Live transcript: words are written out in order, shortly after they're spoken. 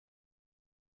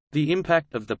The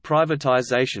impact of the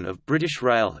privatisation of British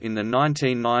Rail in the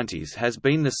 1990s has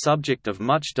been the subject of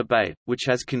much debate, which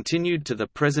has continued to the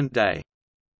present day.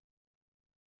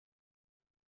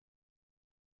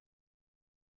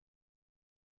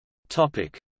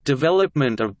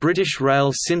 Development of British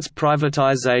Rail since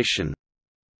privatisation.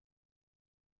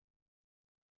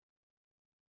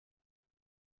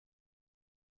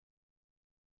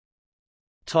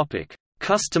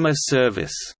 Customer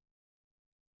service.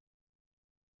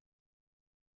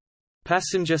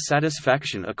 Passenger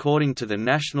satisfaction according to the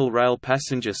National Rail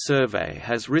Passenger Survey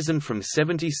has risen from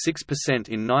 76%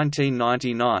 in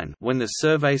 1999 when the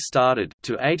survey started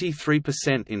to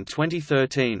 83% in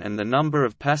 2013, and the number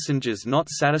of passengers not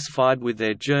satisfied with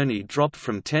their journey dropped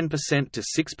from 10% to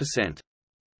 6%.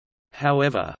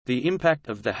 However, the impact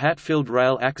of the Hatfield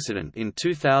rail accident in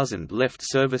 2000 left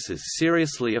services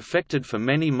seriously affected for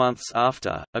many months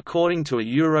after. According to a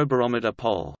Eurobarometer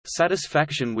poll,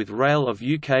 satisfaction with rail of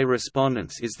UK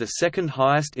respondents is the second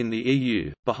highest in the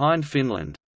EU, behind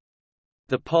Finland.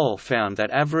 The poll found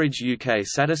that average UK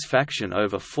satisfaction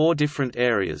over 4 different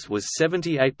areas was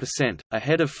 78%,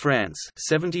 ahead of France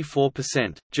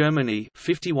 74%, Germany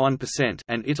 51%,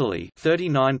 and Italy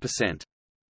 39%.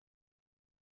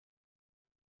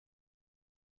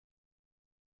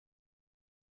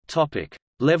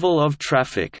 Level of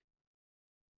traffic.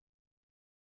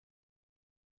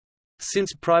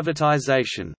 Since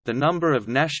privatisation, the number of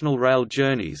national rail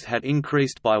journeys had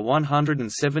increased by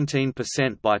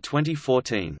 117% by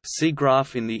 2014, see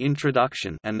graph in the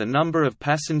introduction, and the number of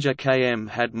passenger km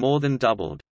had more than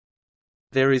doubled.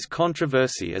 There is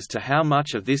controversy as to how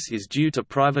much of this is due to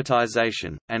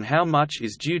privatisation, and how much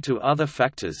is due to other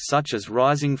factors such as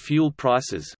rising fuel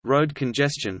prices, road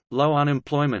congestion, low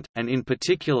unemployment, and in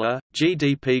particular,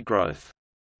 GDP growth.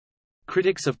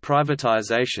 Critics of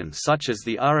privatisation such as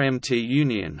the RMT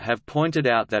Union have pointed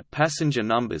out that passenger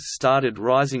numbers started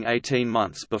rising 18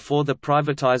 months before the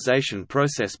privatisation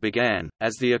process began,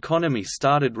 as the economy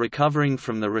started recovering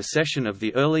from the recession of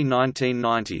the early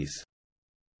 1990s.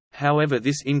 However,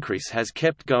 this increase has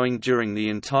kept going during the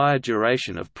entire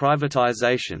duration of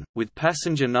privatisation, with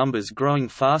passenger numbers growing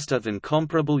faster than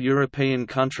comparable European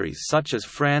countries such as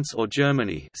France or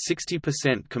Germany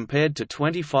 60% compared to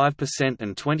 25%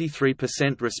 and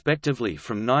 23% respectively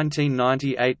from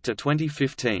 1998 to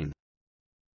 2015.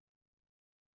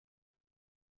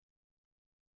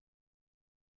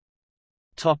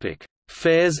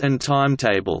 Fares and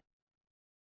timetable.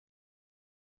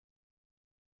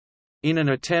 In an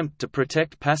attempt to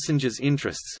protect passengers'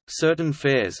 interests, certain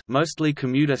fares, mostly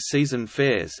commuter season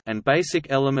fares, and basic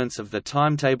elements of the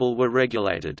timetable were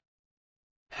regulated.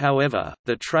 However,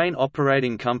 the train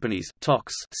operating companies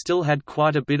 (TOCs) still had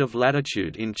quite a bit of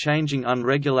latitude in changing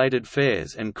unregulated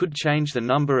fares and could change the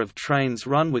number of trains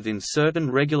run within certain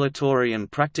regulatory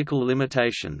and practical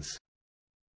limitations.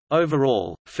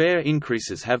 Overall, fare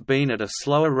increases have been at a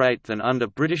slower rate than under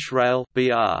British Rail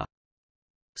 (BR).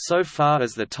 So far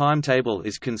as the timetable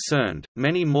is concerned,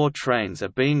 many more trains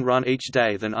are being run each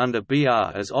day than under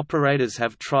BR, as operators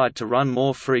have tried to run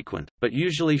more frequent, but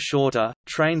usually shorter,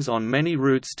 trains on many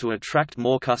routes to attract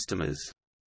more customers.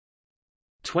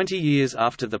 20 years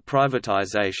after the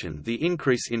privatisation, the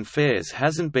increase in fares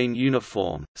hasn't been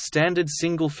uniform. Standard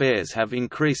single fares have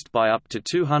increased by up to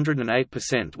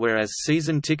 208%, whereas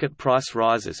season ticket price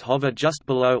rises hover just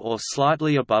below or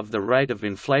slightly above the rate of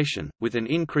inflation, with an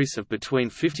increase of between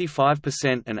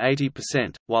 55% and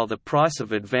 80%, while the price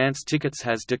of advance tickets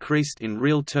has decreased in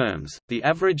real terms. The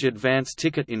average advance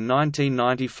ticket in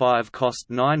 1995 cost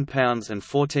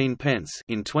 £9.14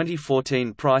 in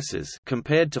 2014 prices,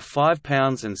 compared to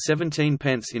 £5.17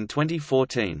 in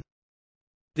 2014.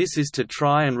 This is to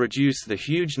try and reduce the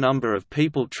huge number of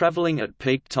people travelling at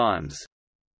peak times.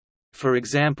 For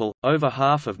example, over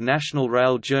half of national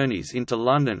rail journeys into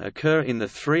London occur in the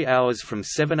 3 hours from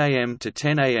 7 am to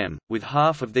 10 am, with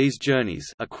half of these journeys,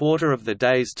 a quarter of the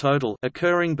day's total,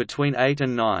 occurring between 8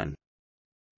 and 9.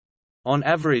 On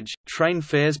average, train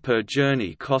fares per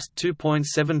journey cost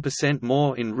 2.7%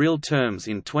 more in real terms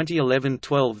in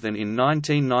 2011-12 than in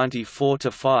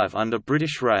 1994-5 under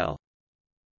British Rail.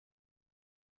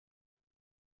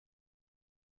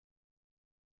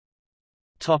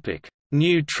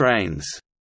 New trains.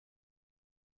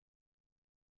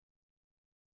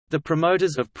 The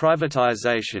promoters of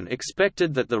privatisation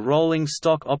expected that the rolling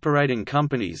stock operating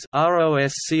companies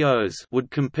 (ROSCOs) would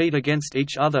compete against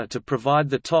each other to provide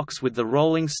the TOCs with the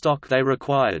rolling stock they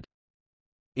required.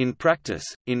 In practice,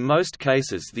 in most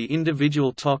cases the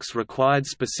individual TOCs required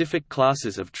specific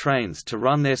classes of trains to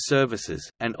run their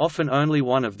services, and often only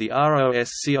one of the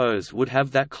ROSCOs would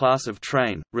have that class of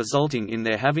train, resulting in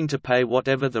their having to pay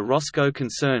whatever the ROSCO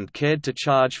concerned cared to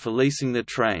charge for leasing the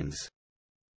trains.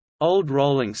 Old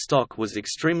rolling stock was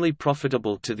extremely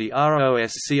profitable to the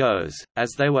ROSCOs,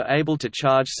 as they were able to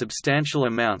charge substantial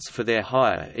amounts for their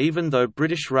hire even though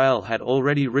British Rail had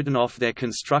already written off their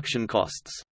construction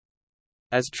costs.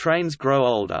 As trains grow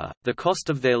older, the cost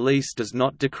of their lease does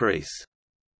not decrease.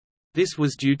 This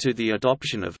was due to the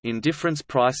adoption of indifference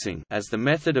pricing as the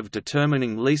method of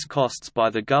determining lease costs by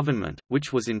the government,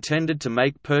 which was intended to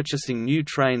make purchasing new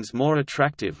trains more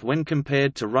attractive when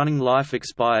compared to running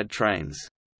life-expired trains.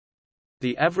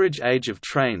 The average age of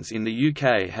trains in the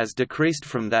UK has decreased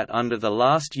from that under the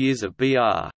last years of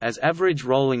BR, as average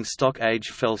rolling stock age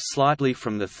fell slightly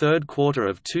from the third quarter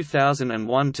of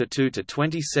 2001 to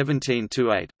 2017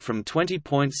 to 8, from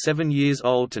 20.7 years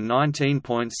old to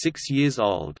 19.6 years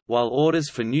old, while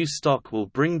orders for new stock will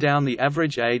bring down the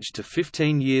average age to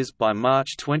 15 years by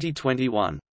March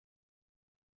 2021.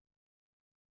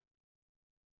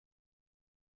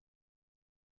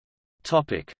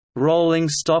 Rolling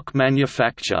stock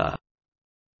manufacture.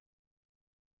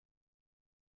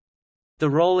 The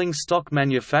rolling stock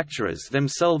manufacturers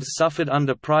themselves suffered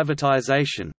under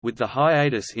privatisation, with the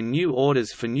hiatus in new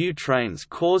orders for new trains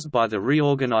caused by the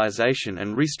reorganisation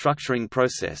and restructuring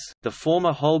process. The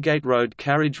former Holgate Road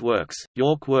Carriage Works,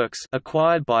 York Works,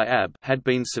 acquired by AB, had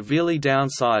been severely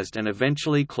downsized and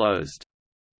eventually closed.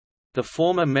 The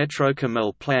former Metro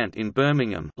Camel plant in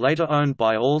Birmingham, later owned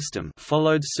by Alstom,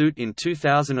 followed suit in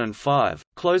 2005,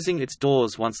 closing its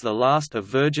doors once the last of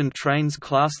Virgin Trains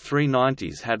Class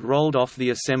 390s had rolled off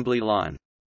the assembly line.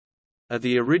 Of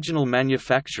the original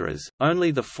manufacturers,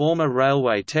 only the former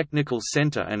Railway Technical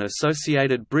Centre and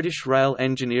Associated British Rail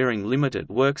Engineering Limited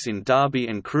works in Derby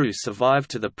and Crewe survive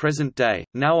to the present day,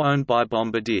 now owned by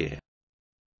Bombardier.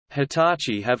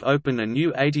 Hitachi have opened a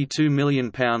new £82 million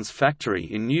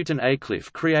factory in Newton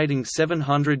Aycliffe, creating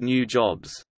 700 new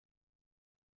jobs.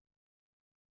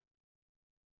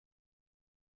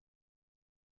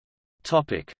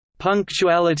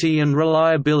 Punctuality and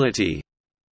reliability.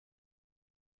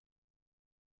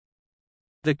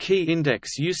 The key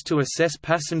index used to assess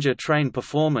passenger train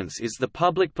performance is the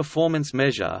Public Performance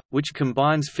Measure, which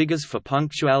combines figures for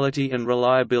punctuality and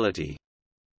reliability.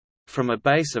 From a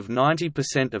base of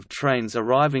 90% of trains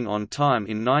arriving on time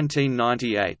in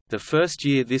 1998, the first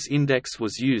year this index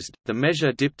was used, the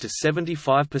measure dipped to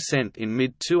 75% in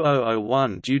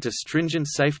mid-2001 due to stringent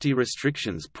safety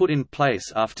restrictions put in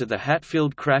place after the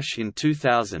Hatfield crash in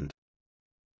 2000.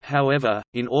 However,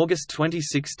 in August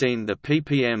 2016 the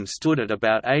ppm stood at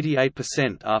about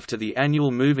 88% after the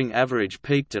annual moving average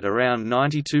peaked at around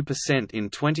 92% in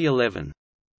 2011.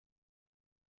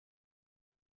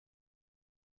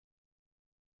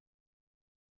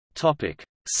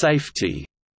 Safety.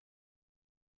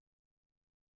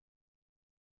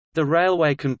 The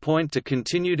railway can point to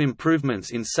continued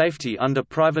improvements in safety under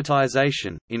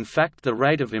privatisation. In fact, the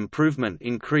rate of improvement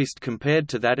increased compared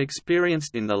to that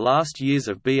experienced in the last years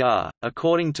of BR,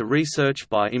 according to research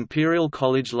by Imperial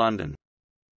College London.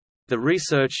 The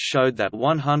research showed that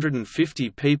 150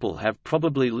 people have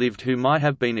probably lived who might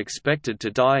have been expected to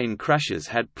die in crashes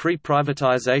had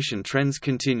pre-privatisation trends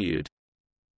continued.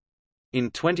 In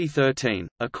 2013,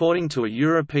 according to a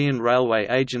European Railway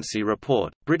Agency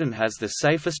report, Britain has the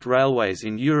safest railways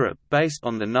in Europe based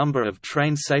on the number of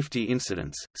train safety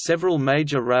incidents. Several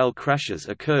major rail crashes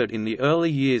occurred in the early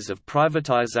years of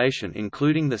privatisation,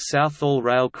 including the Southall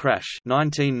Rail crash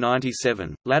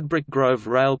 (1997), Ladbroke Grove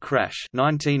Rail crash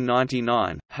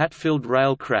 (1999), Hatfield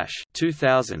Rail crash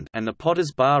 (2000), and the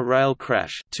Potters Bar Rail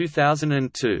crash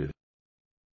 (2002).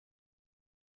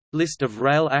 List of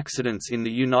rail accidents in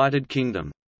the United Kingdom.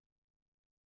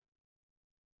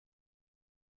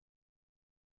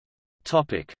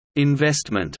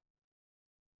 Investment.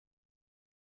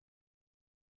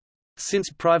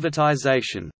 Since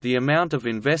privatisation, the amount of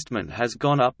investment has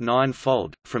gone up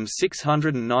ninefold, from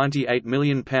 £698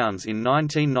 million in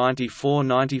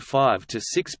 1994–95 to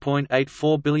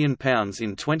 £6.84 billion in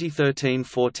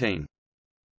 2013–14.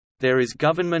 There is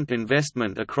government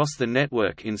investment across the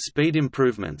network in speed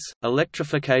improvements,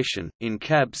 electrification, in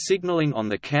cab signalling on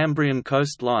the Cambrian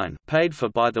Coast Line paid for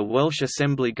by the Welsh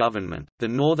Assembly Government, the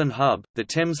Northern Hub, the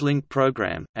Thameslink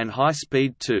programme, and High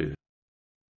Speed 2.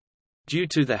 Due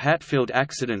to the Hatfield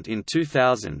accident in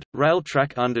 2000,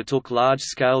 Railtrack undertook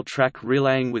large-scale track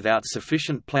relaying without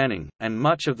sufficient planning, and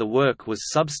much of the work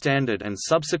was substandard and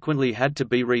subsequently had to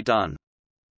be redone.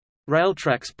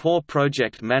 Railtrack's poor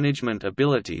project management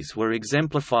abilities were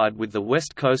exemplified with the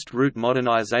West Coast Route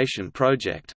Modernisation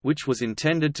Project, which was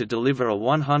intended to deliver a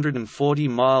 140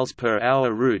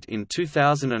 mph route in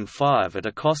 2005 at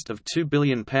a cost of £2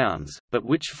 billion, but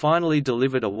which finally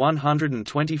delivered a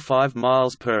 125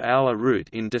 mph route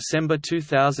in December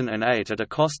 2008 at a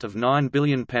cost of £9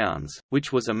 billion,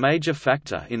 which was a major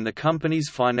factor in the company's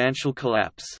financial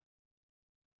collapse.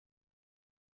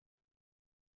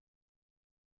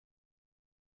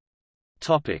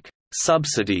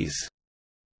 Subsidies.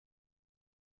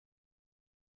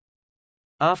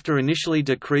 After initially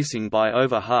decreasing by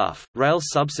over half, rail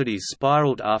subsidies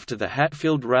spiraled after the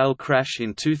Hatfield rail crash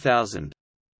in 2000.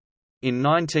 In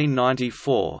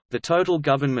 1994, the total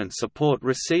government support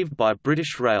received by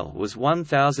British Rail was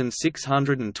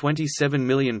 £1,627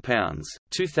 million,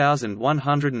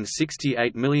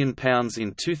 £2,168 million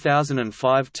in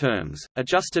 2005 terms,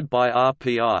 adjusted by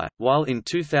RPI, while in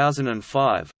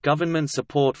 2005, government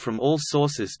support from all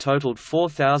sources totaled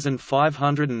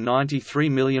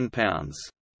 £4,593 million.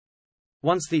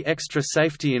 Once the extra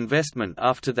safety investment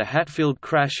after the Hatfield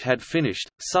crash had finished,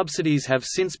 subsidies have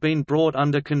since been brought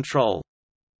under control.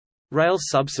 Rail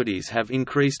subsidies have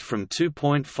increased from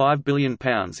 £2.5 billion in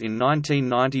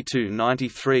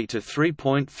 1992–93 to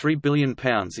 £3.3 billion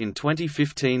in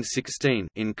 2015–16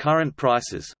 in current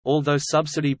prices, although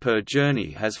subsidy per journey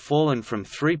has fallen from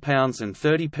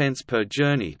 £3.30 per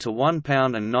journey to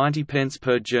 £1.90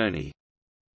 per journey.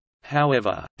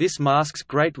 However, this masks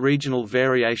great regional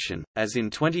variation, as in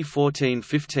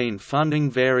 2014–15 funding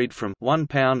varied from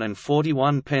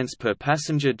 £1.41 per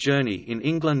passenger journey in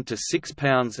England to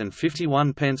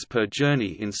 £6.51 per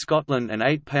journey in Scotland and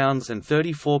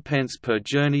 £8.34 per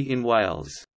journey in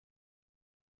Wales.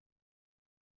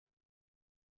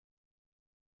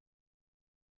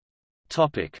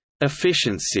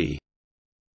 Efficiency.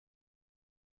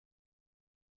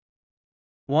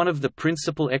 One of the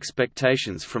principal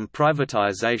expectations from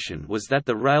privatisation was that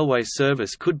the railway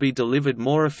service could be delivered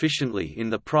more efficiently in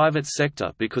the private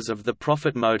sector because of the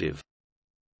profit motive.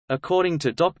 According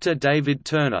to Dr. David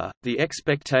Turner, the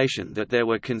expectation that there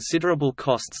were considerable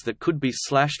costs that could be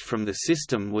slashed from the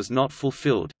system was not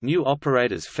fulfilled. New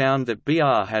operators found that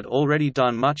BR had already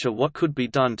done much of what could be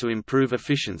done to improve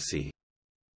efficiency.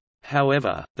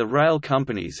 However, the rail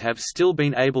companies have still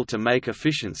been able to make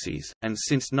efficiencies, and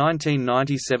since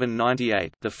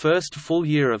 1997–98, the first full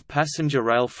year of passenger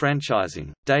rail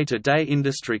franchising, day-to-day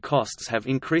industry costs have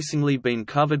increasingly been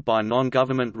covered by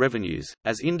non-government revenues,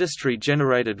 as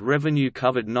industry-generated revenue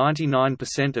covered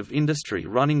 99% of industry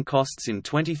running costs in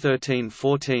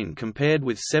 2013–14 compared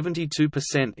with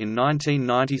 72% in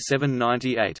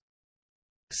 1997–98.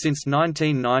 Since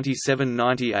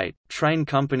 1997–98, train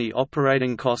company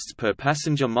operating costs per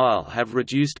passenger mile have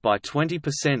reduced by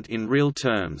 20% in real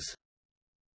terms.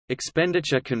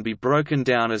 Expenditure can be broken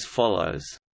down as follows.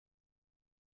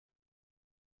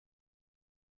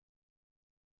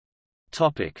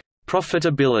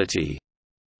 Profitability.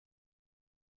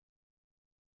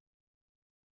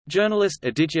 Journalist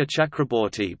Aditya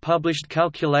Chakraborty published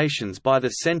calculations by the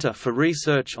Centre for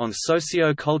Research on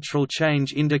Socio-Cultural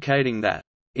Change indicating that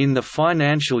in the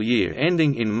financial year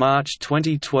ending in March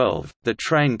 2012, the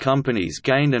train companies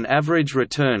gained an average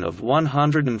return of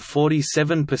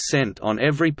 147% on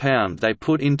every pound they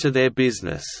put into their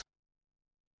business.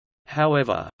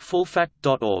 However,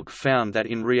 fullfact.org found that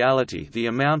in reality the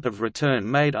amount of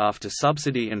return made after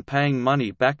subsidy and paying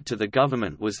money back to the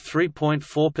government was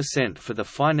 3.4% for the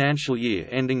financial year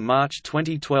ending March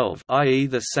 2012, i.e.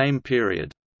 the same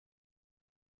period.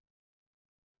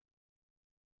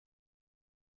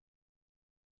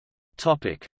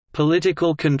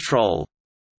 Political control.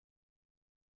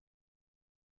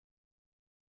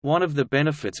 One of the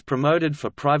benefits promoted for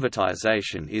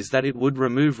privatization is that it would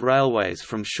remove railways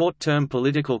from short-term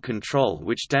political control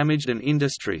which damaged an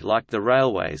industry like the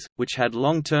railways, which had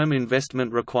long-term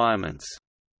investment requirements.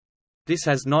 This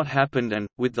has not happened and,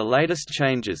 with the latest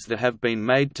changes that have been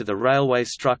made to the railway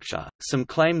structure, some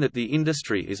claim that the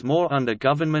industry is more under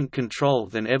government control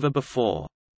than ever before.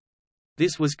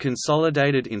 This was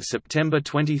consolidated in September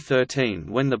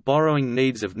 2013 when the borrowing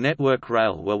needs of Network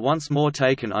Rail were once more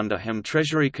taken under HM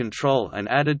Treasury control and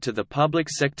added to the public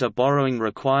sector borrowing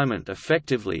requirement,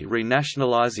 effectively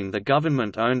renationalising the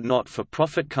government-owned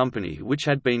not-for-profit company which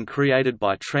had been created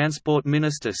by Transport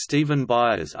Minister Stephen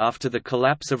Byers after the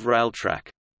collapse of Railtrack.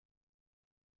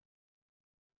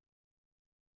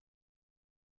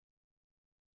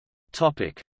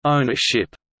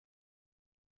 Ownership.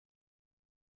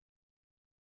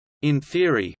 In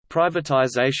theory,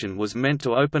 privatization was meant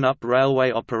to open up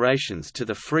railway operations to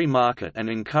the free market and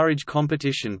encourage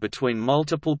competition between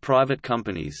multiple private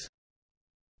companies.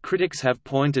 Critics have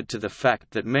pointed to the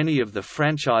fact that many of the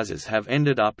franchises have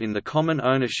ended up in the common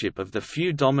ownership of the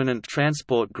few dominant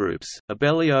transport groups,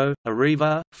 Abellio,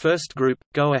 Arriva, First Group,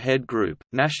 Go Ahead Group,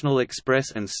 National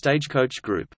Express and Stagecoach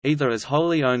Group, either as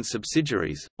wholly owned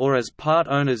subsidiaries, or as part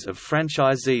owners of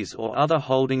franchisees or other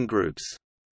holding groups.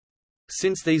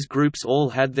 Since these groups all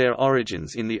had their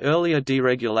origins in the earlier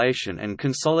deregulation and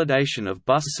consolidation of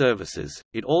bus services,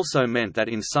 it also meant that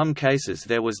in some cases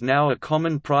there was now a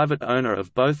common private owner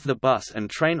of both the bus and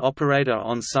train operator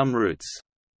on some routes.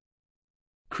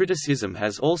 Criticism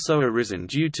has also arisen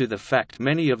due to the fact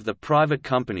many of the private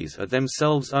companies are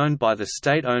themselves owned by the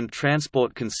state-owned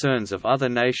transport concerns of other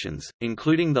nations,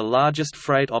 including the largest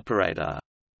freight operator.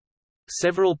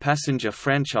 Several passenger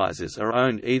franchises are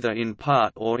owned either in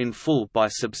part or in full by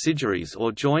subsidiaries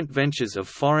or joint ventures of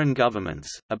foreign governments,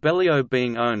 Abellio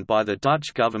being owned by the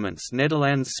Dutch government's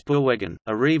Netherlands Spoorwegen,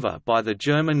 Arriva by the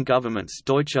German government's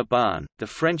Deutsche Bahn, the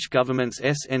French government's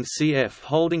SNCF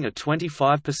holding a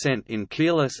 25% in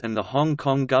Keolis and the Hong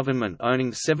Kong government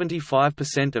owning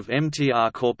 75% of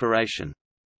MTR Corporation.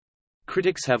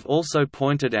 Critics have also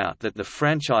pointed out that the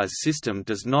franchise system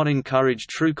does not encourage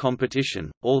true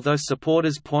competition, although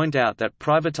supporters point out that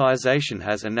privatization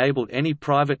has enabled any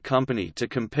private company to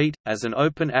compete, as an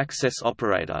open-access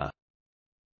operator.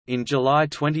 In July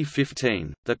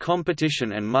 2015, the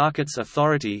Competition and Markets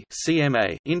Authority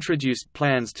 (CMA) introduced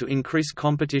plans to increase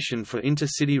competition for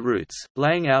intercity routes,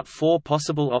 laying out 4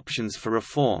 possible options for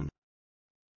reform.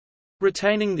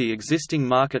 Retaining the existing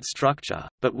market structure,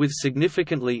 but with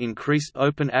significantly increased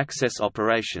open access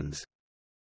operations.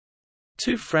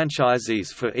 2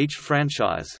 franchisees for each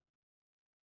franchise.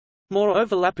 More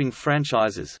overlapping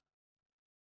franchises.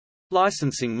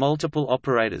 Licensing multiple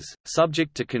operators,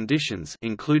 subject to conditions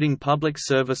including public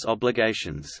service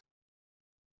obligations.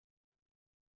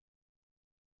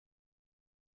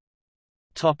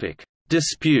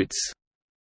 Disputes.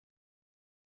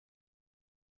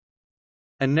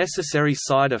 A necessary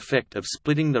side effect of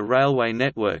splitting the railway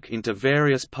network into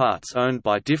various parts owned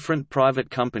by different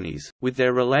private companies, with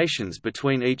their relations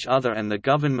between each other and the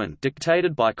government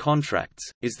dictated by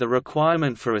contracts, is the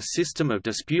requirement for a system of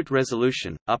dispute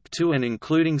resolution, up to and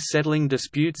including settling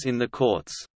disputes in the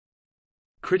courts.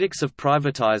 Critics of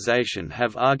privatization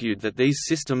have argued that these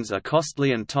systems are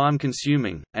costly and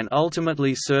time-consuming, and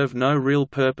ultimately serve no real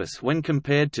purpose when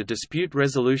compared to dispute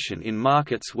resolution in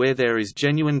markets where there is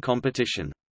genuine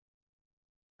competition.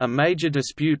 A major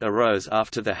dispute arose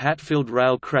after the Hatfield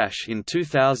rail crash in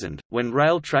 2000, when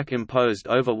Railtrack imposed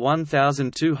over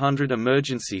 1,200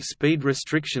 emergency speed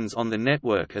restrictions on the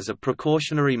network as a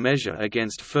precautionary measure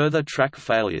against further track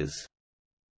failures.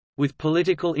 With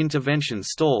political intervention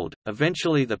stalled,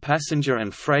 eventually the passenger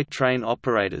and freight train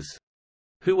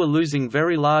operators—who were losing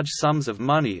very large sums of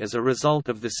money as a result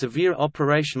of the severe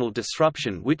operational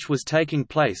disruption which was taking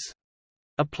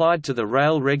place—applied to the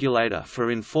rail regulator for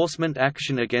enforcement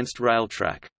action against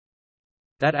Railtrack.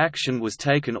 That action was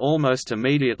taken almost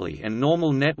immediately and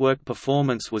normal network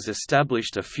performance was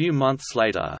established a few months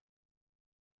later.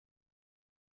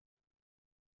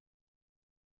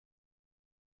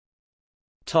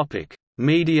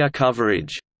 Media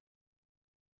coverage.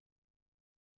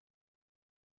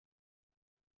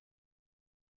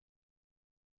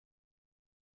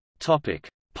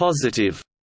 Positive.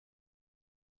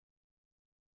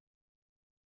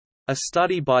 A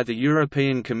study by the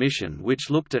European Commission which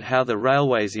looked at how the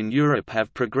railways in Europe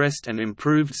have progressed and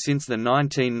improved since the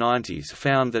 1990s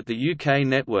found that the UK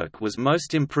network was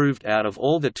most improved out of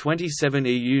all the 27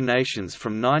 EU nations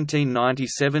from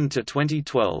 1997 to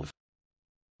 2012.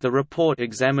 The report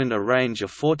examined a range of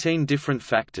 14 different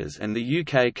factors and the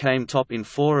UK came top in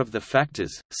 4 of the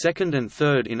factors, second and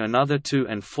third in another 2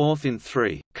 and fourth in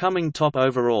 3, coming top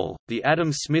overall. The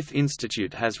Adam Smith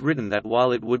Institute has written that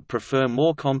while it would prefer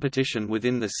more competition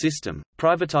within the system,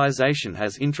 privatisation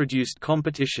has introduced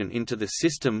competition into the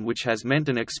system which has meant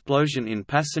an explosion in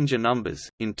passenger numbers.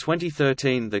 In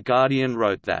 2013, The Guardian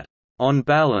wrote that, "On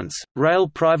balance, rail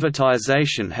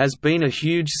privatisation has been a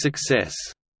huge success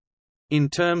in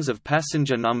terms of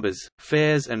passenger numbers,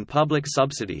 fares and public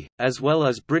subsidy, as well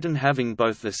as Britain having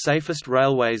both the safest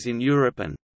railways in Europe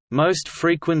and most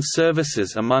frequent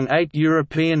services among 8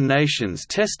 European nations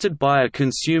tested by a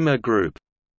consumer group."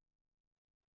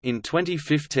 In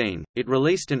 2015, it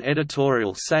released an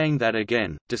editorial saying that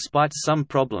again, despite some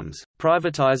problems,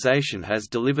 privatization has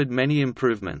delivered many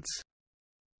improvements.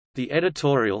 The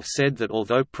editorial said that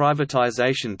although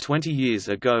privatization 20 years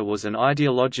ago was an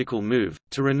ideological move,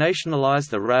 to renationalize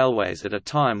the railways at a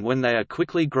time when they are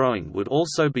quickly growing would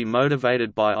also be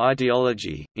motivated by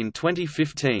ideology. In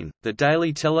 2015, the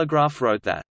Daily Telegraph wrote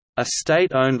that, "A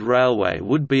state-owned railway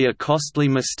would be a costly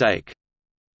mistake,"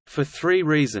 for three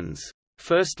reasons.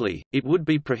 Firstly, it would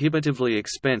be prohibitively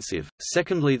expensive.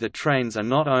 Secondly, the trains are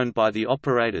not owned by the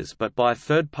operators but by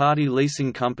third-party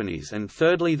leasing companies. And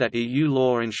thirdly, that EU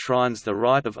law enshrines the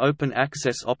right of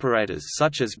open-access operators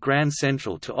such as Grand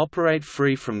Central to operate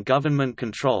free from government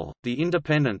control. The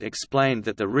Independent explained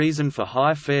that the reason for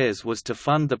high fares was to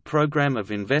fund the program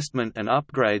of investment and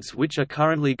upgrades which are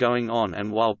currently going on,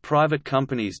 and while private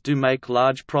companies do make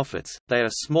large profits, they are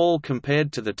small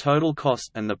compared to the total cost,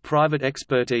 and the private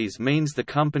expertise means the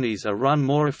companies are run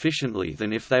more efficiently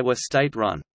than if they were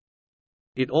state-run.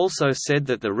 It also said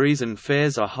that the reason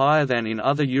fares are higher than in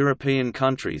other European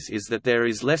countries is that there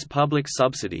is less public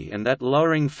subsidy and that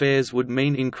lowering fares would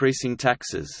mean increasing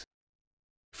taxes.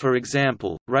 For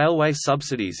example, railway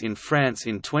subsidies in France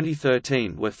in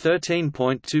 2013 were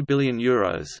 €13.2 billion,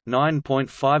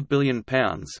 £9.5 billion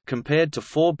compared to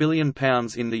 £4 billion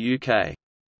in the UK.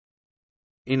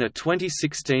 In a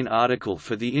 2016 article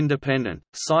for The Independent,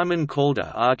 Simon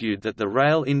Calder argued that the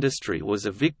rail industry was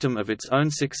a victim of its own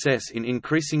success in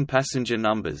increasing passenger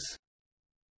numbers.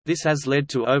 This has led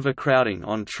to overcrowding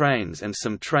on trains, and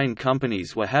some train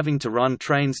companies were having to run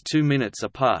trains 2 minutes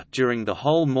apart during the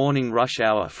whole morning rush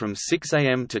hour from 6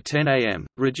 am to 10 am,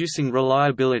 reducing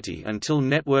reliability until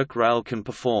Network Rail can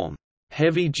perform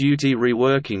heavy-duty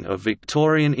reworking of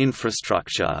Victorian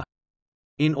infrastructure.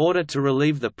 In order to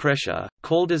relieve the pressure,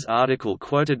 Calder's article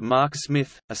quoted Mark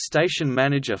Smith, a station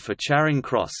manager for Charing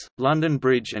Cross, London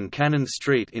Bridge and Cannon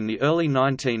Street in the early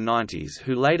 1990s,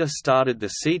 who later started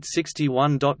the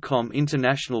Seat61.com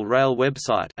international rail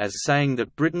website, as saying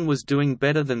that Britain was doing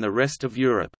better than the rest of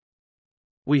Europe.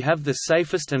 "We have the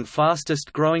safest and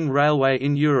fastest growing railway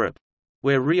in Europe.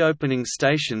 We're reopening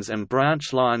stations and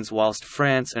branch lines whilst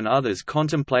France and others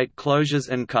contemplate closures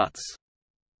and cuts.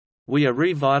 We are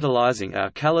revitalising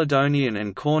our Caledonian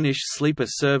and Cornish sleeper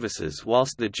services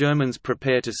whilst the Germans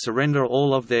prepare to surrender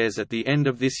all of theirs at the end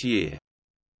of this year.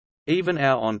 Even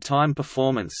our on-time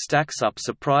performance stacks up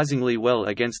surprisingly well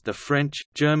against the French,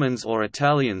 Germans or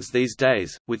Italians these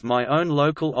days, with my own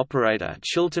local operator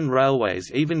Chiltern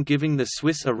Railways even giving the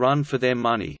Swiss a run for their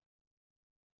money."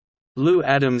 Lou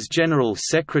Adams, General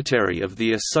Secretary of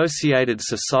the Associated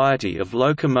Society of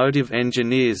Locomotive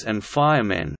Engineers and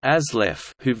Firemen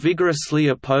 (ASLEF), who vigorously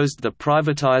opposed the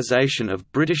privatisation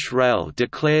of British Rail,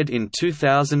 declared in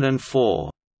 2004,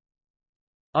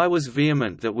 "I was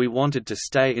vehement that we wanted to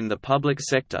stay in the public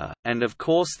sector, and of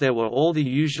course there were all the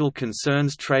usual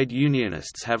concerns trade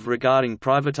unionists have regarding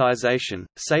privatisation,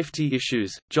 safety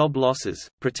issues, job losses,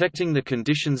 protecting the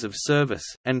conditions of service,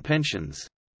 and pensions.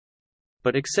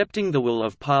 But accepting the will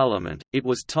of Parliament, it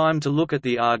was time to look at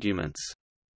the arguments.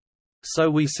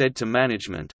 So we said to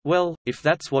management, well, if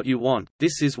that's what you want,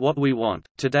 this is what we want.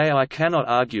 Today I cannot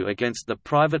argue against the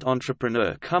private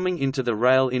entrepreneur coming into the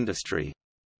rail industry.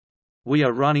 We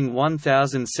are running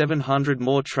 1,700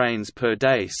 more trains per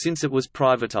day since it was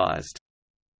privatized.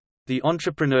 The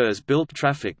entrepreneurs built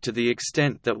traffic to the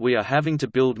extent that we are having to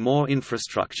build more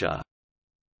infrastructure.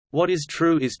 What is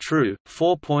true is true,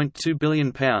 £4.2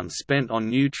 billion spent on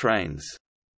new trains.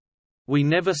 We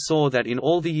never saw that in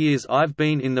all the years I've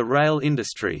been in the rail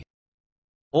industry.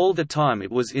 All the time it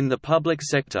was in the public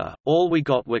sector, all we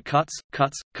got were cuts,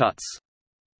 cuts, cuts.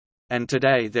 And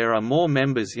today there are more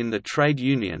members in the trade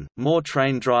union, more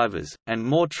train drivers, and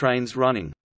more trains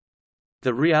running.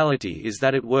 The reality is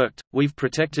that it worked, we've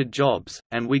protected jobs,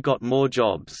 and we got more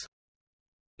jobs.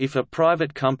 If a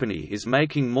private company is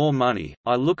making more money,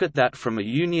 I look at that from a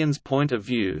union's point of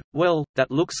view, well, that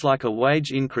looks like a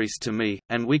wage increase to me,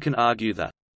 and we can argue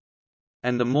that.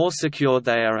 And the more secure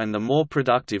they are and the more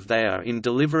productive they are in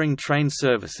delivering train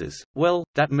services, well,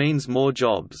 that means more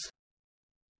jobs.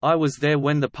 I was there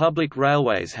when the public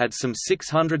railways had some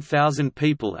 600,000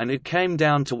 people and it came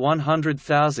down to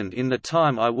 100,000 in the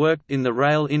time I worked in the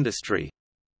rail industry.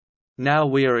 Now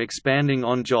we are expanding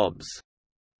on jobs.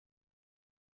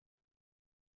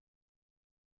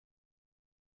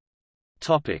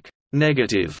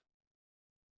 Negative.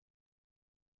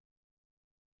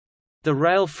 The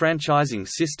rail franchising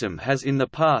system has in the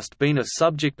past been a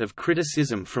subject of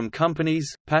criticism from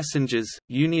companies, passengers,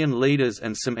 union leaders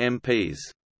and some MPs.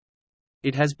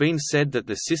 It has been said that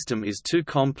the system is too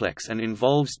complex and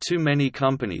involves too many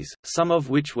companies, some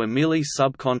of which were merely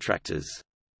subcontractors.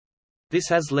 This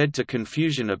has led to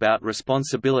confusion about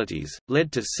responsibilities,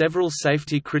 led to several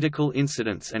safety-critical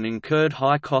incidents and incurred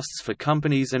high costs for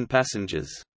companies and passengers.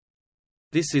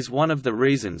 This is one of the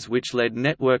reasons which led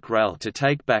Network Rail to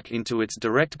take back into its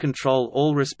direct control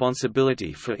all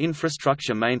responsibility for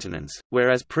infrastructure maintenance,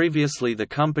 whereas previously the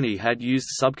company had used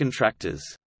subcontractors.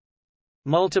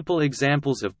 Multiple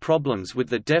examples of problems with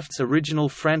the DEFT's original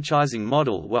franchising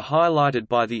model were highlighted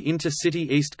by the Intercity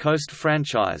East Coast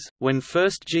franchise, when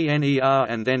first GNER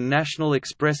and then National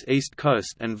Express East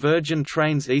Coast and Virgin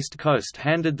Trains East Coast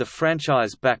handed the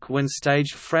franchise back when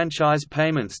staged franchise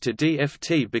payments to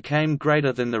DFT became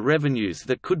greater than the revenues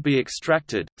that could be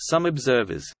extracted. Some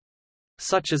observers,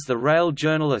 such as the rail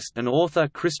journalist and author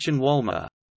Christian Wolmer,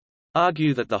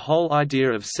 argue that the whole idea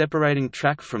of separating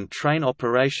track from train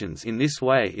operations in this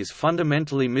way is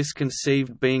fundamentally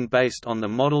misconceived, being based on the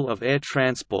model of air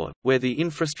transport, where the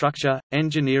infrastructure,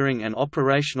 engineering and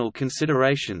operational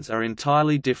considerations are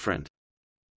entirely different.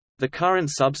 The current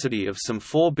subsidy of some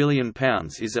 £4 billion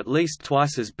is at least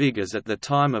twice as big as at the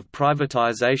time of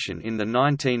privatisation in the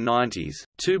 1990s.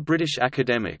 Two British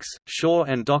academics, Shaw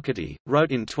and Doherty,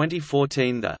 wrote in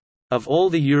 2014 that of all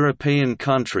the European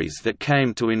countries that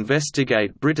came to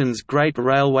investigate Britain's great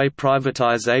railway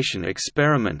privatisation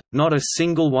experiment, not a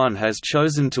single one has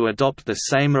chosen to adopt the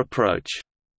same approach.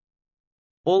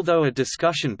 Although a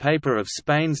discussion paper of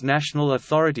Spain's National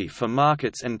Authority for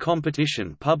Markets and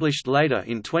Competition published later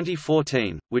in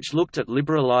 2014, which looked at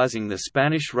liberalising the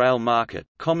Spanish rail market,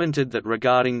 commented that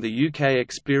regarding the UK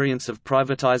experience of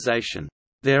privatisation,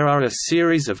 there are a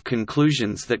series of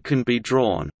conclusions that can be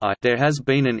drawn. There has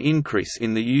been an increase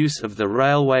in the use of the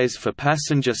railways for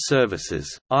passenger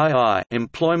services.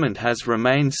 Employment has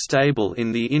remained stable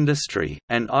in the industry,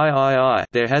 and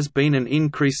there has been an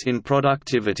increase in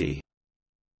productivity.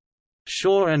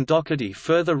 Shaw and Doherty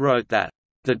further wrote that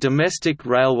the domestic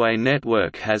railway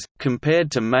network has,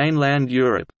 compared to mainland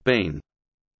Europe, been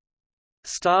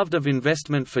starved of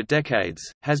investment for decades,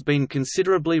 has been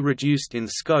considerably reduced in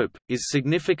scope, is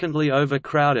significantly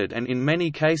overcrowded and in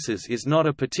many cases is not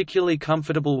a particularly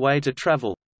comfortable way to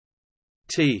travel.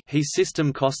 He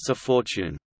system costs a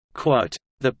fortune.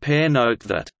 The pair note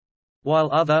that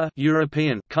while other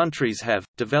European countries have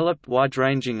developed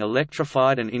wide-ranging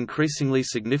electrified and increasingly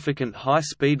significant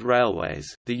high-speed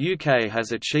railways, the UK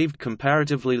has achieved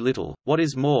comparatively little. What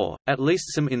is more, at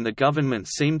least some in the government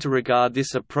seem to regard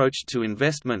this approach to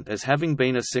investment as having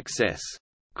been a success.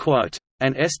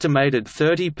 An estimated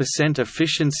 30%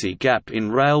 efficiency gap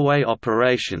in railway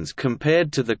operations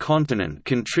compared to the continent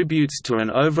contributes to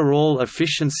an overall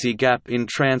efficiency gap in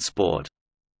transport,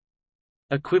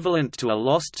 equivalent to a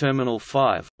lost Terminal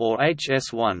 5, or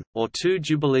HS1, or 2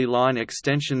 Jubilee Line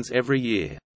extensions every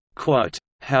year.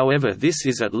 However, this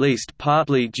is at least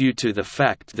partly due to the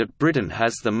fact that Britain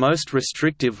has the most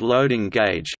restrictive loading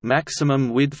gauge, maximum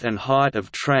width and height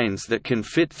of trains that can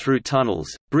fit through tunnels,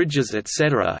 bridges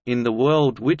etc. in the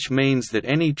world, which means that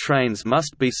any trains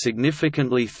must be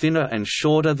significantly thinner and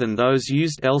shorter than those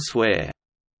used elsewhere.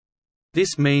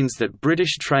 This means that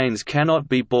British trains cannot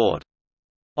be bought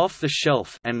off the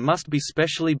shelf and must be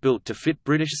specially built to fit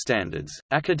British standards.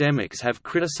 Academics have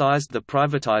criticised the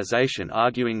privatisation,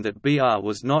 arguing that BR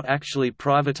was not actually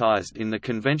privatised in the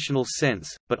conventional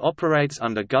sense, but operates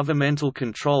under governmental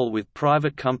control with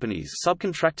private companies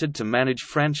subcontracted to manage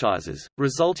franchises,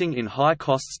 resulting in high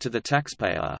costs to the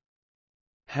taxpayer.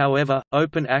 However,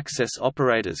 open access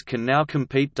operators can now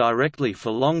compete directly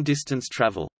for long-distance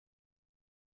travel.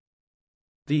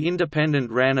 The Independent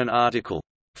ran an article,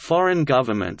 "Foreign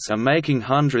governments are making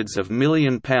hundreds of £1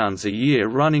 million a year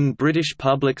running British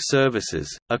public services,"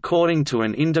 according to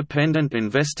an independent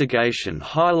investigation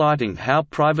highlighting how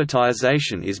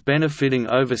privatisation is benefiting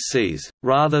overseas,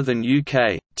 rather than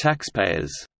UK,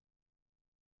 taxpayers.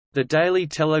 The Daily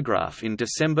Telegraph in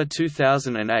December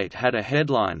 2008 had a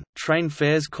headline, "Train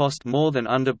fares cost more than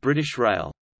under British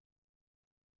Rail."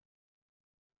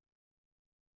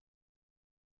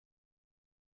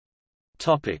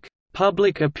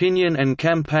 Public opinion and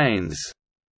campaigns.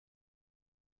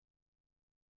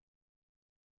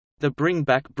 The Bring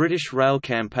Back British Rail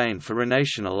campaign for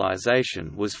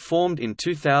renationalisation was formed in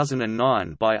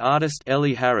 2009 by artist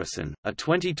Ellie Harrison. A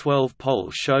 2012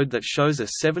 poll showed that shows a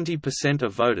 70%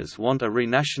 of voters want a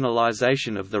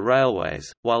renationalisation of the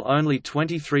railways, while only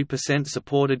 23%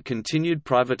 supported continued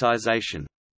privatisation.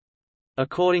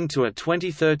 According to a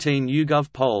 2013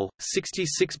 YouGov poll,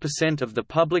 66% of the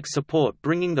public support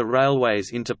bringing the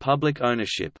railways into public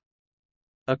ownership.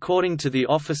 According to the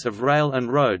Office of Rail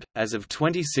and Road, as of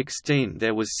 2016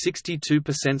 there was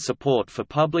 62% support for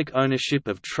public ownership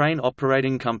of train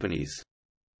operating companies.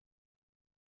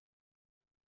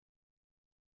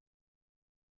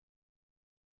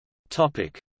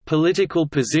 Political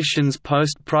positions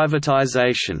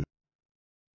post-privatisation.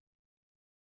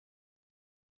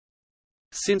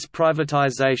 Since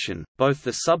privatisation, both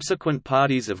the subsequent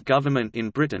parties of government in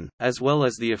Britain, as well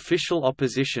as the official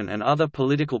opposition and other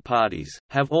political parties,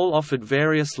 have all offered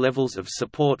various levels of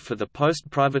support for the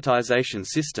post-privatisation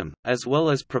system, as well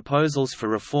as proposals for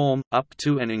reform, up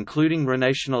to and including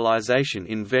renationalisation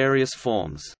in various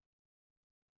forms.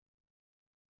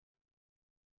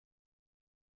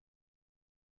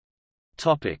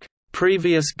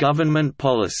 Previous government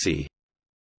policy.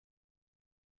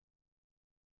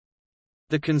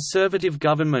 The Conservative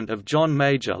government of John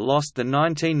Major lost the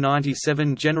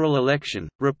 1997 general election,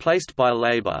 replaced by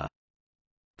Labour.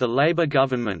 The Labour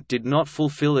government did not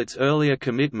fulfil its earlier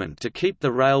commitment to keep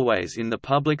the railways in the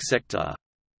public sector.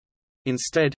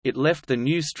 Instead, it left the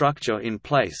new structure in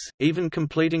place, even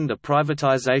completing the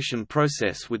privatisation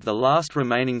process with the last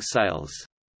remaining sales.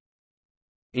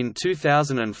 In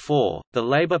 2004, the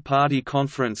Labour Party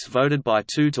conference voted by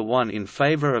 2-1 in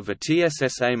favour of a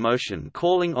TSSA motion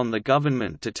calling on the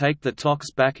government to take the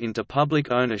TOCs back into public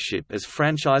ownership as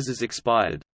franchises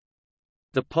expired.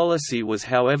 The policy was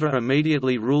however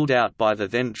immediately ruled out by the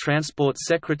then Transport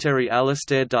Secretary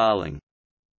Alastair Darling.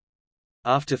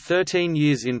 After 13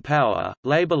 years in power,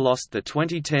 Labour lost the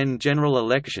 2010 general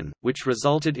election, which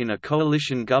resulted in a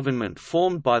coalition government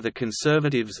formed by the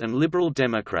Conservatives and Liberal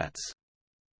Democrats.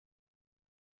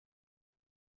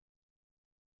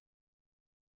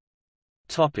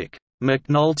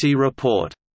 McNulty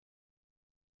Report.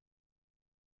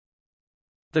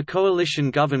 The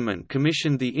coalition government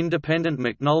commissioned the independent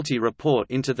McNulty Report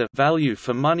into the value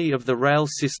for money of the rail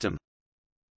system.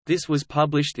 This was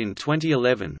published in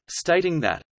 2011, stating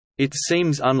that, "It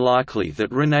seems unlikely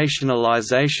that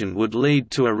renationalisation would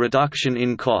lead to a reduction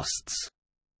in costs,"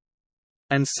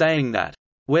 and saying that,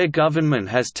 "Where government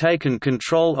has taken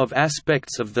control of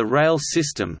aspects of the rail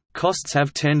system, costs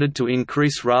have tended to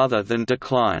increase rather than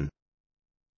decline."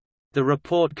 The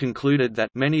report concluded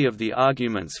that many of the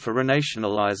arguments for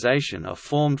renationalisation are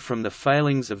formed from the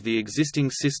failings of the existing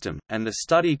system, and the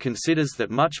study considers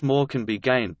that much more can be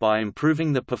gained by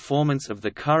improving the performance of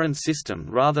the current system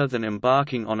rather than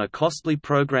embarking on a costly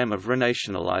program of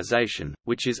renationalisation,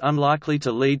 which is unlikely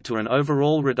to lead to an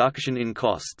overall reduction in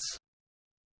costs.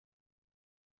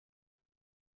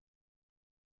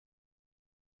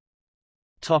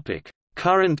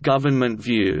 Current government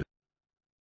view.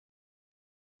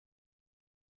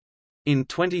 In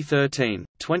 2013,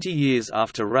 20 years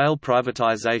after rail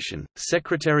privatisation,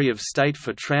 Secretary of State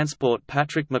for Transport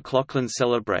Patrick McLachlan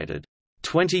celebrated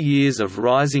 20 years of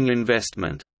rising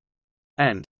investment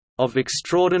and of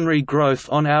extraordinary growth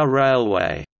on our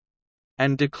railway,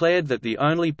 and declared that the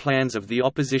only plans of the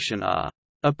opposition are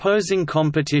opposing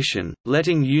competition,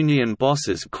 letting union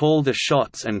bosses call the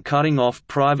shots and cutting off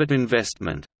private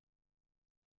investment.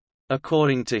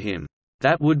 According to him,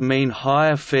 that would mean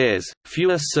higher fares,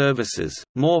 fewer services,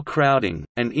 more crowding,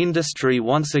 and industry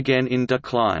once again in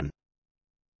decline.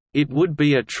 It would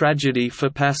be a tragedy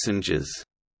for passengers.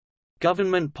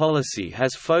 Government policy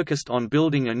has focused on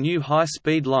building a new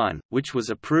high-speed line, which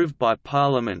was approved by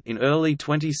Parliament in early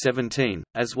 2017,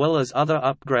 as well as other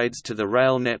upgrades to the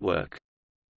rail network.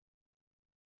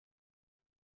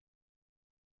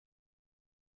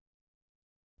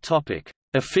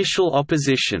 Official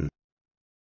opposition.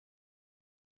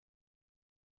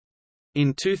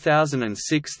 In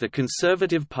 2006, the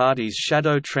Conservative Party's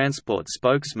shadow transport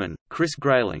spokesman, Chris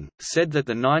Grayling, said that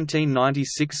the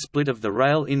 1996 split of the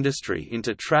rail industry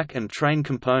into track and train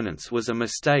components was a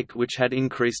mistake which had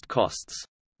increased costs.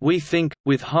 "We think,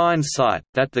 with hindsight,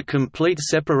 that the complete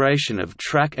separation of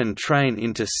track and train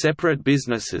into separate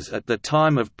businesses at the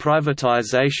time of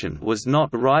privatization was not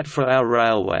right for our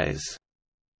railways.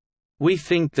 We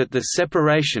think that the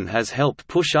separation has helped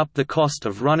push up the cost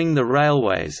of running the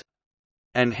railways,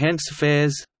 and hence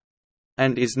fares,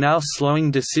 and is now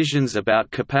slowing decisions about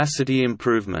capacity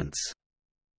improvements.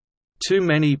 Too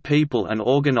many people and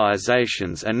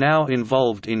organizations are now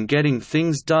involved in getting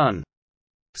things done,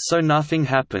 so nothing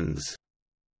happens.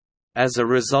 As a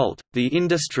result, the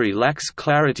industry lacks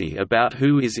clarity about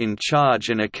who is in charge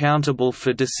and accountable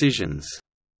for decisions."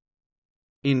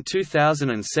 In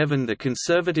 2007, the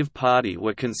Conservative Party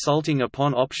were consulting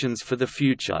upon options for the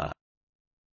future.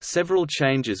 Several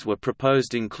changes were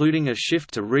proposed, including a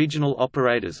shift to regional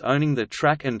operators owning the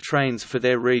track and trains for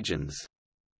their regions.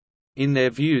 In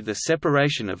their view, the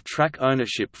separation of track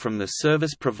ownership from the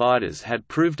service providers had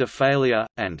proved a failure,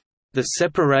 and the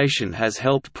separation has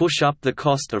helped push up the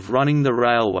cost of running the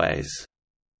railways.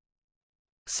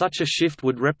 Such a shift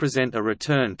would represent a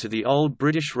return to the old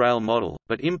British rail model,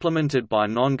 but implemented by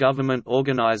non-government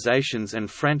organisations and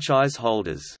franchise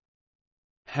holders.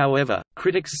 However,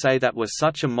 critics say that were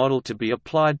such a model to be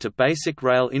applied to basic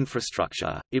rail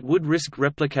infrastructure, it would risk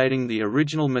replicating the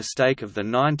original mistake of the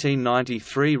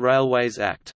 1993 Railways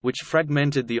Act, which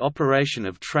fragmented the operation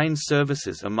of train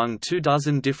services among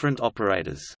 24 different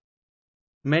operators.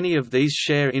 Many of these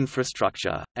share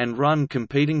infrastructure, and run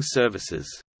competing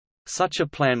services. Such a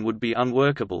plan would be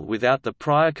unworkable without the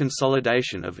prior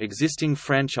consolidation of existing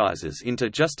franchises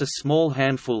into just a small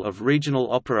handful of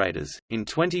regional operators. In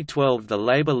 2012, the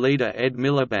Labour leader Ed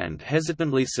Miliband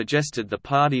hesitantly suggested the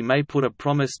party may put a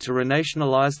promise to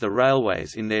renationalise the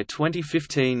railways in their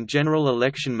 2015 general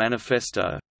election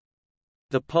manifesto.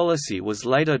 The policy was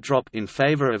later dropped in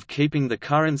favour of keeping the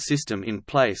current system in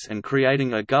place and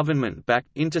creating a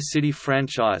government-backed intercity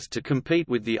franchise to compete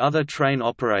with the other train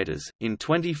operators. In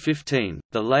 2015,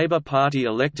 the Labour Party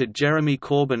elected Jeremy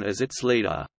Corbyn as its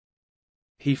leader.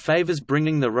 He favours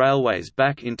bringing the railways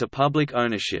back into public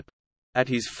ownership. At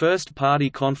his first party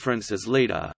conference as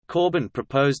leader, Corbyn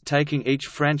proposed taking each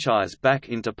franchise back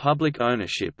into public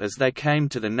ownership as they came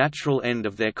to the natural end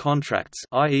of their contracts,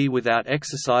 i.e. without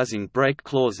exercising break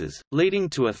clauses, leading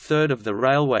to a third of the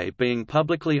railway being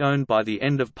publicly owned by the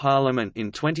end of Parliament in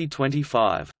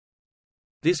 2025.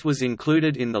 This was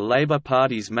included in the Labour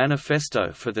Party's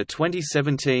manifesto for the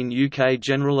 2017 UK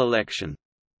general election.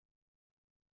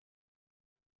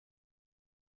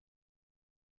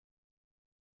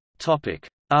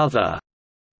 Other.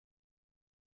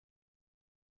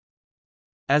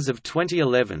 As of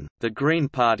 2011, the Green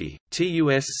Party,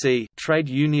 TUSC, Trade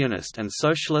Unionist and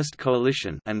Socialist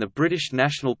Coalition, and the British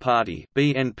National Party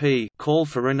 (BNP) call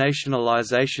for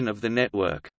renationalisation of the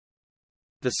network.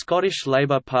 The Scottish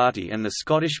Labour Party and the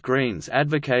Scottish Greens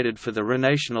advocated for the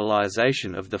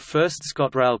renationalisation of the first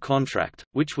ScotRail contract,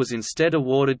 which was instead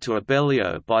awarded to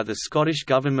Abellio by the Scottish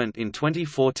Government in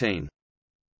 2014.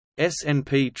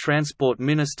 SNP Transport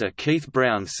Minister Keith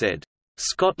Brown said,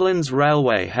 "Scotland's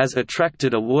railway has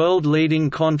attracted a world-leading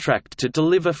contract to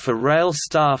deliver for rail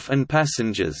staff and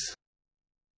passengers."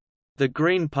 The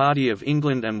Green Party of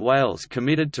England and Wales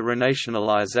committed to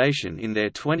renationalisation in their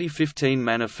 2015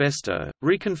 manifesto,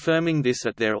 reconfirming this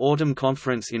at their autumn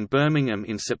conference in Birmingham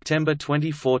in September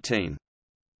 2014.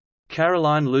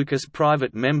 Caroline Lucas'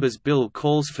 private member's bill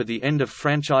calls for the end of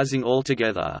franchising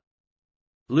altogether.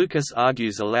 Lucas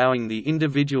argues allowing the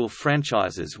individual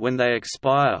franchises when they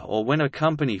expire or when a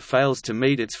company fails to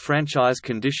meet its franchise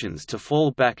conditions to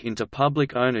fall back into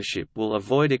public ownership will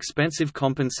avoid expensive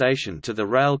compensation to the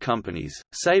rail companies,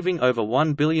 saving over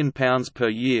 £1 billion per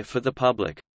year for the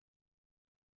public.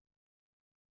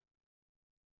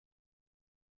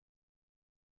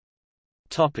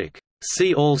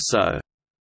 See also: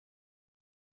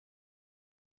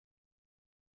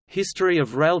 History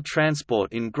of rail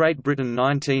transport in Great Britain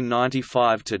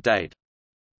 1995 to date.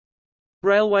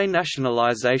 Railway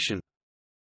nationalisation.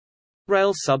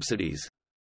 Rail subsidies.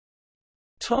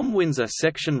 Tom Windsor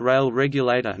Section Rail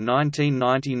Regulator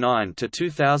 1999 to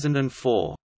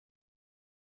 2004.